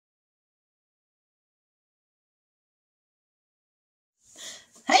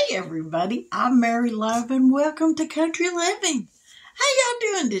Hey everybody, I'm Mary Love and welcome to Country Living. How y'all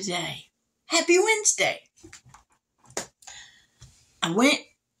doing today? Happy Wednesday.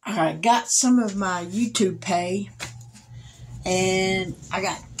 I got some of my YouTube pay and I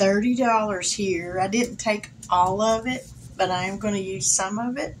got $30 here. I didn't take all of it, but I am going to use some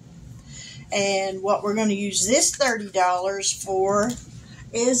of it. And what we're going to use this $30 for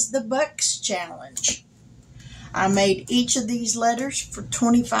is the Bucks Challenge. I made each of these letters for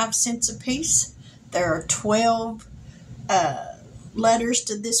 25 cents a piece. There are 12 letters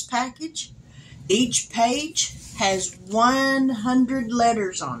to this package. Each page has 100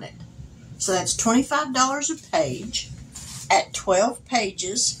 letters on it. So that's $25 a page at 12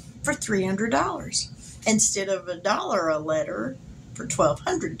 pages for $300 instead of $1 a letter for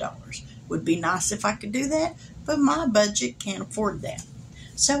 $1,200. Would be nice if I could do that, but my budget can't afford that.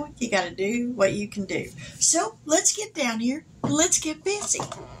 So you got to do what you can do. So let's get down here and let's get busy.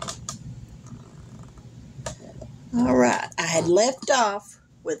 All right. I had left off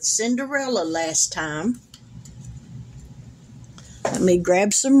with Cinderella last time. Let me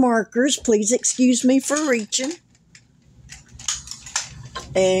grab some markers. Please excuse me for reaching.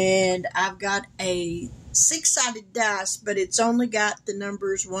 And I've got a 6-sided dice, but it's only got the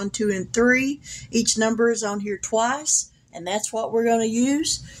numbers 1, 2, and 3. Each number is on here twice. And that's what we're going to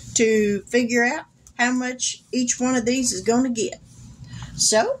use to figure out how much each one of these is going to get.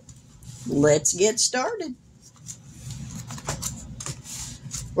 So, let's get started.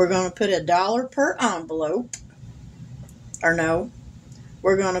 We're going to put $1 per envelope. Or no,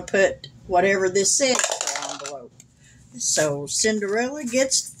 we're going to put whatever this says per envelope. So, Cinderella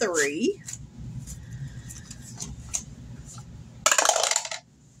gets 3.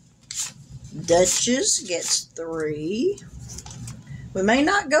 Duchess gets 3. We may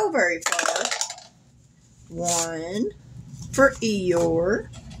not go very far. 1 for Eeyore.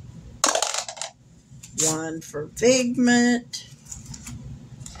 1 for Figment.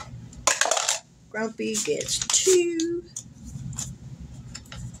 Grumpy gets 2.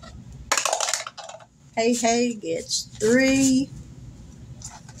 Hey Hey gets 3.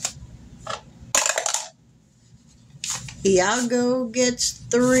 Iago gets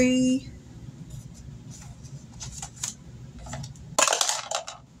 3.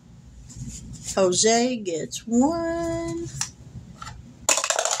 Jose gets 1.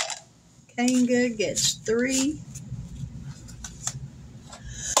 Kanga gets 3.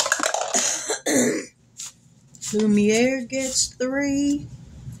 Lumiere gets 3.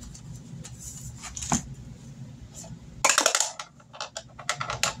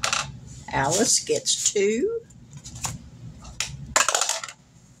 Alice gets 2.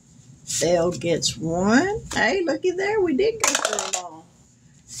 Belle gets 1. Hey, looky there. We did go through them all.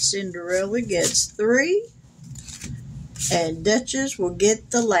 Cinderella gets 3. And Duchess will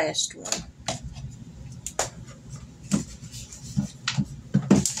get the last one.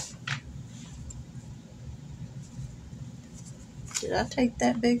 Did I take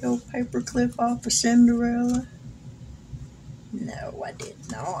that big old paper clip off of Cinderella? No, I did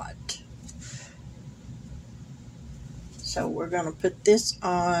not. So we're going to put this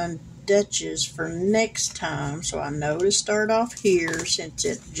on Duchess for next time. So I know to start off here since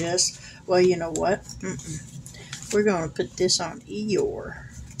it just, well, you know what? We're going to put this on Eeyore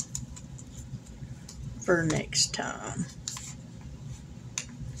for next time.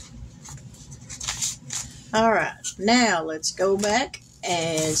 All right, now let's go back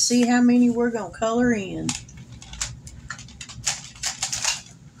and see how many we're going to color in.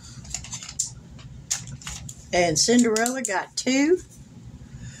 And Cinderella got 2.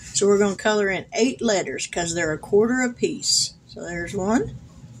 So we're going to color in 8 letters because they're a quarter apiece. So there's 1,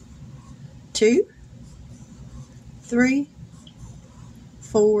 2, 3,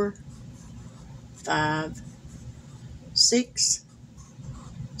 4, 5, 6,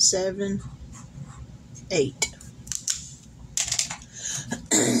 7, 8.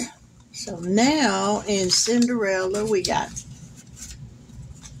 So now in Cinderella we got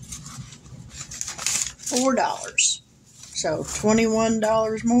 $4. So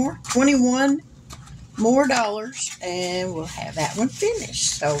 $21 more. 21 more dollars and we'll have that one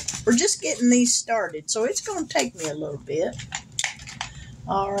finished. So we're just getting these started. So it's going to take me a little bit.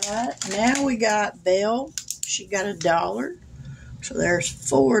 All right. Now we got Belle. She got $1. So there's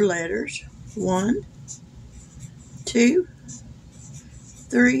 4 letters. 1, 2,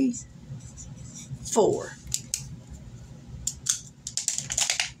 3, 4.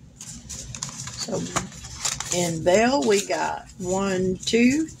 So in Belle, we got 1,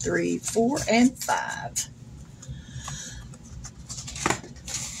 2, 3, 4, and 5.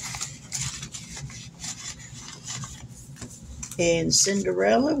 In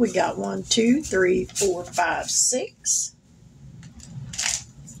Cinderella, we got 1, 2, 3, 4, 5, 6.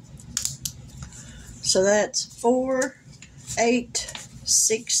 So that's 4, 8,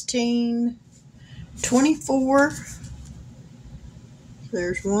 16, 24.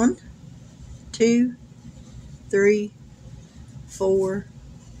 There's 1, 2, 3, 4,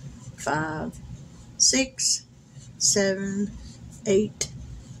 5, 6, 7, 8,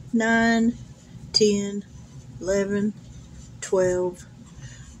 9, 10, 11, 12,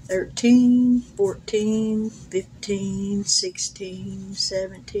 13, 14, 15, 16,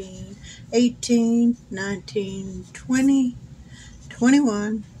 17, 18, 19, 20,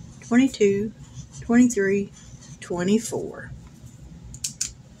 21, 22, 23, 24.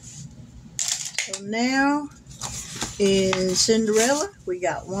 So now in Cinderella, we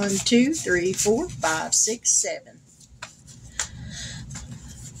got 1, 2, 3, 4, 5, 6, 7.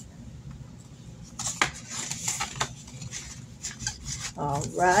 All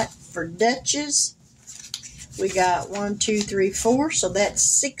right, for Duchess, we got 1, 2, 3, 4, so that's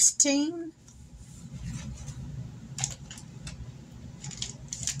 16.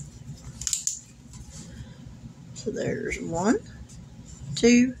 So there's 1,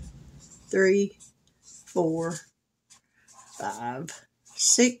 2, 3, 4, 5,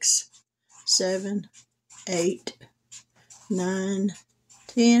 6, 7, 8, 9,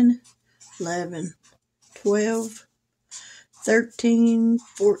 10, 11, 12, 13,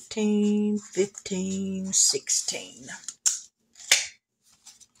 14, 15, 16.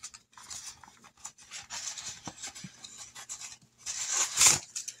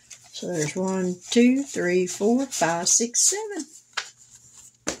 So there's 1, 2, 3, 4, 5, 6, 7.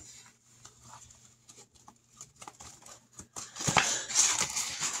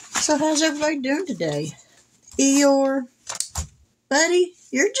 So how's everybody doing today? Eeyore, buddy,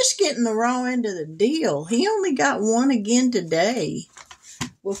 you're just getting the raw end of the deal. He only got 1 again today.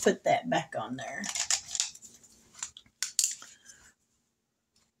 We'll put that back on there.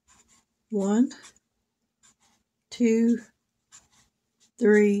 1, 2,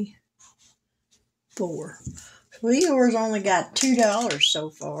 3, 4. So Eeyore's only got $2 so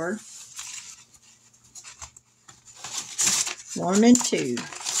far. 1 and 2.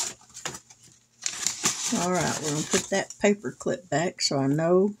 Alright, we're going to put that paper clip back so I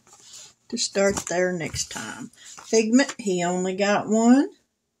know to start there next time. Figment, he only got 1.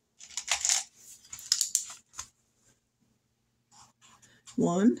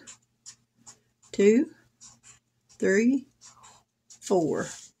 1, 2, 3, 4.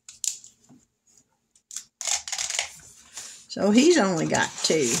 So he's only got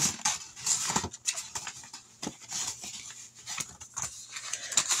 2.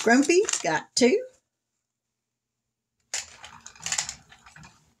 Grumpy got 2.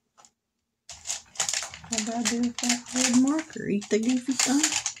 What do I do with that red marker? Eat the goofy thing?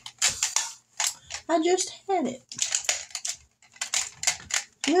 I just had it.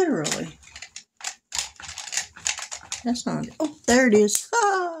 Literally. That's not it. Oh, there it is.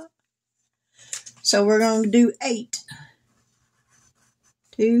 Ah. So we're going to do 8.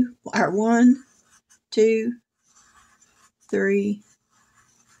 1, 2, 3,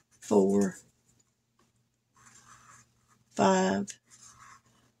 4, 5,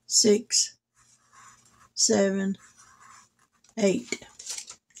 6, 7, 8.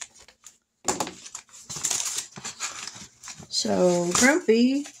 So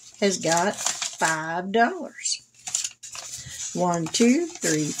Grumpy has got $5. 1, 2,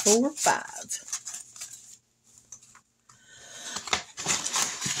 3, 4, 5.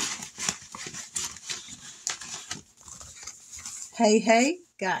 Hey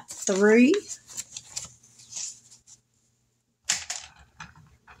got 3.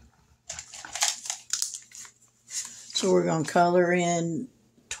 So we're going to color in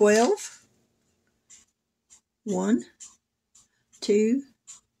 12. 1, 2,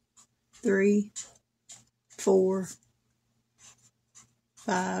 3, 4,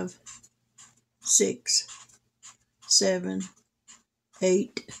 5, 6, 7,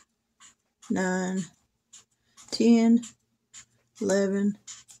 8, 9, 10, 11,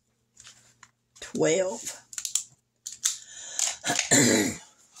 12.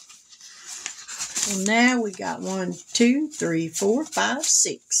 So now we got 1, 2, 3, 4, 5,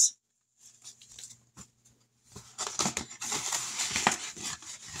 6.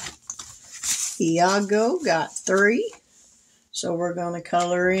 Iago got 3. So we're going to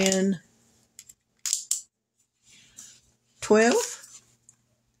color in 12.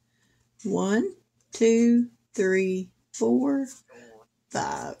 1, 2, 3, 4,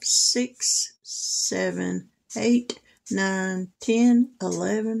 5, 6, 7, 8, 9, 10,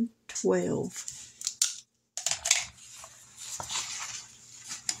 11, 12.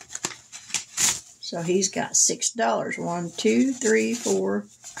 So he's got $6. 1, 2, 3, 4.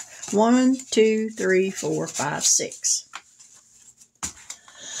 1, 2, 3, 4, 5, 6.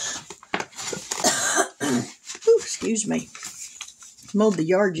 Ooh, excuse me. Mowed the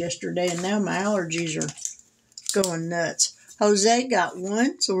yard yesterday, and now my allergies are going nuts. Jose got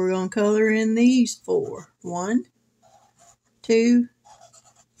 1, so we're going to color in these 4. 1, 2,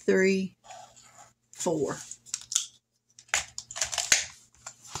 3, 4.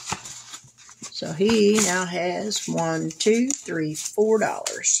 So he now has $1, 2, 3,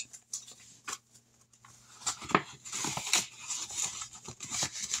 $4.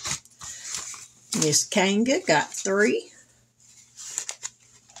 Miss Kanga got 3.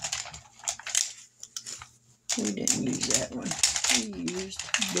 We didn't use that one. We used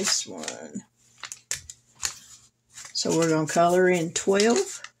this one. So we're going to color in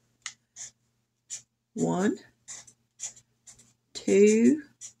 12. 1, 2,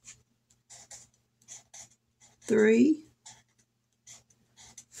 3,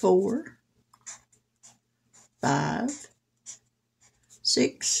 4, 5,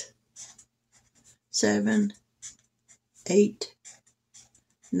 6, 7, 8,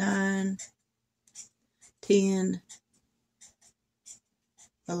 9, 10,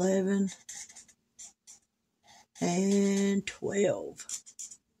 11, and 12.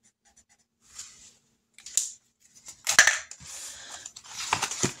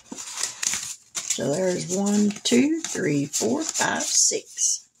 So there's 1, 2, 3, 4, 5,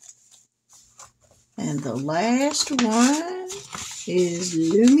 6. And the last one is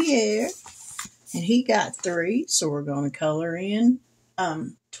Lumiere. And he got 3, so we're going to color in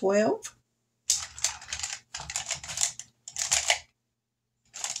 12.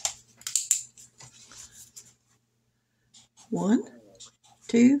 One,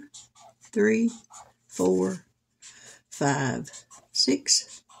 2, 3, 4, 5,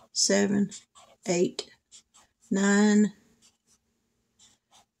 6, 7, 8, 9,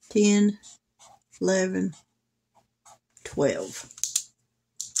 10, 11, 12.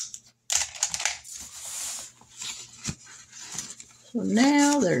 So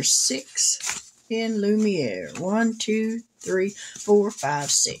now there's 6 in Lumiere. 1, 2, 3, 4,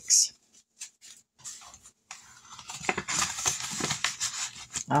 5, 6.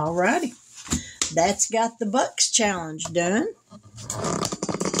 Alrighty. That's got the Bucks challenge done.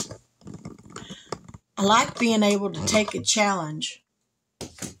 I like being able to take a challenge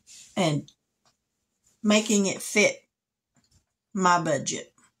and making it fit my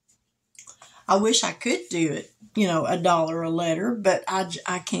budget. I wish I could do it, $1 a letter, but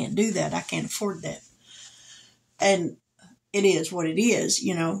I can't do that. I can't afford that. And it is what it is,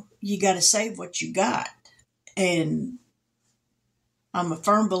 you got to save what you got. And I'm a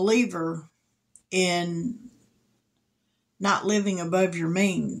firm believer in not living above your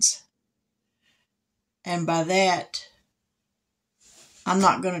means. And by that, I'm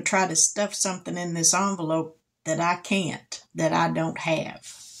not going to try to stuff something in this envelope that I can't, that I don't have.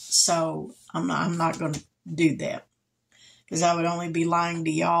 So I'm not going to do that, because I would only be lying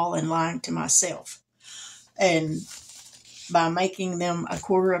to y'all and lying to myself. And by making them a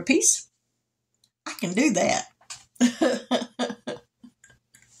quarter a piece, I can do that.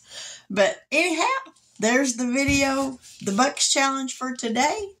 But anyhow, there's the video, the Bucks challenge for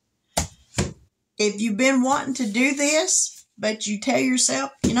today. If you've been wanting to do this, but you tell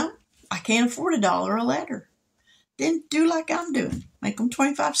yourself, I can't afford $1 a letter, then do like I'm doing. Make them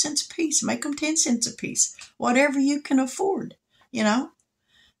 25 cents a piece. Make them 10 cents a piece. Whatever you can afford,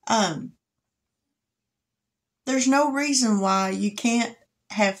 There's no reason why you can't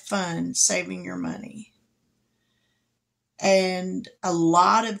have fun saving your money. And a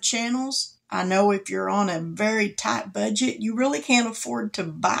lot of channels, I know if you're on a very tight budget, you really can't afford to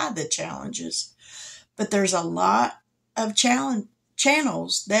buy the challenges. But there's a lot of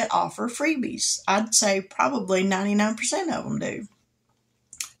channels that offer freebies. I'd say probably 99% of them do.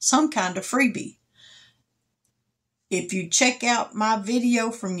 Some kind of freebie. If you check out my video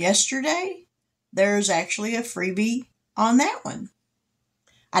from yesterday, there's actually a freebie on that one.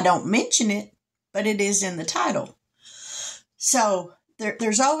 I don't mention it, but it is in the title. So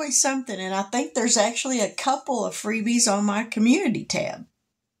there's always something, and I think there's actually a couple of freebies on my community tab.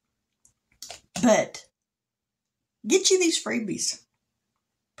 But get you these freebies.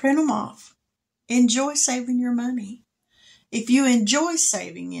 Print them off. Enjoy saving your money. If you enjoy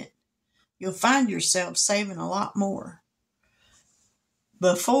saving it, you'll find yourself saving a lot more.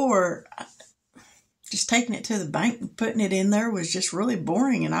 Before, just taking it to the bank and putting it in there was just really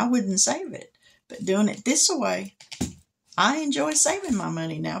boring, and I wouldn't save it. But doing it this way, I enjoy saving my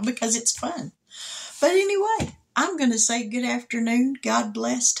money now because it's fun. But anyway, I'm going to say good afternoon. God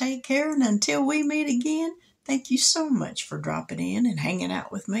bless. Take care. And until we meet again, thank you so much for dropping in and hanging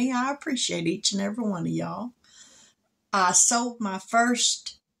out with me. I appreciate each and every one of y'all. I sold my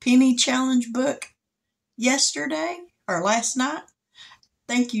first penny challenge book yesterday or last night.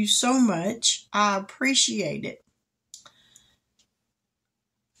 Thank you so much. I appreciate it.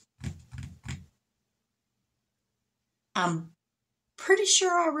 I'm pretty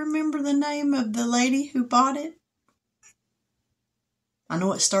sure I remember the name of the lady who bought it. I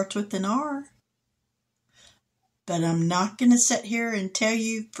know it starts with an R. But I'm not going to sit here and tell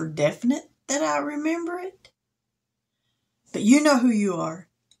you for definite that I remember it. But you know who you are.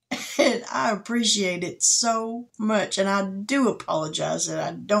 And I appreciate it so much. And I do apologize that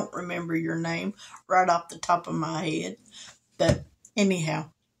I don't remember your name right off the top of my head. But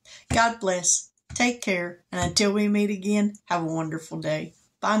anyhow, God bless. Take care. And until we meet again, have a wonderful day.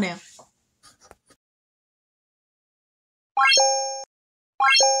 Bye now.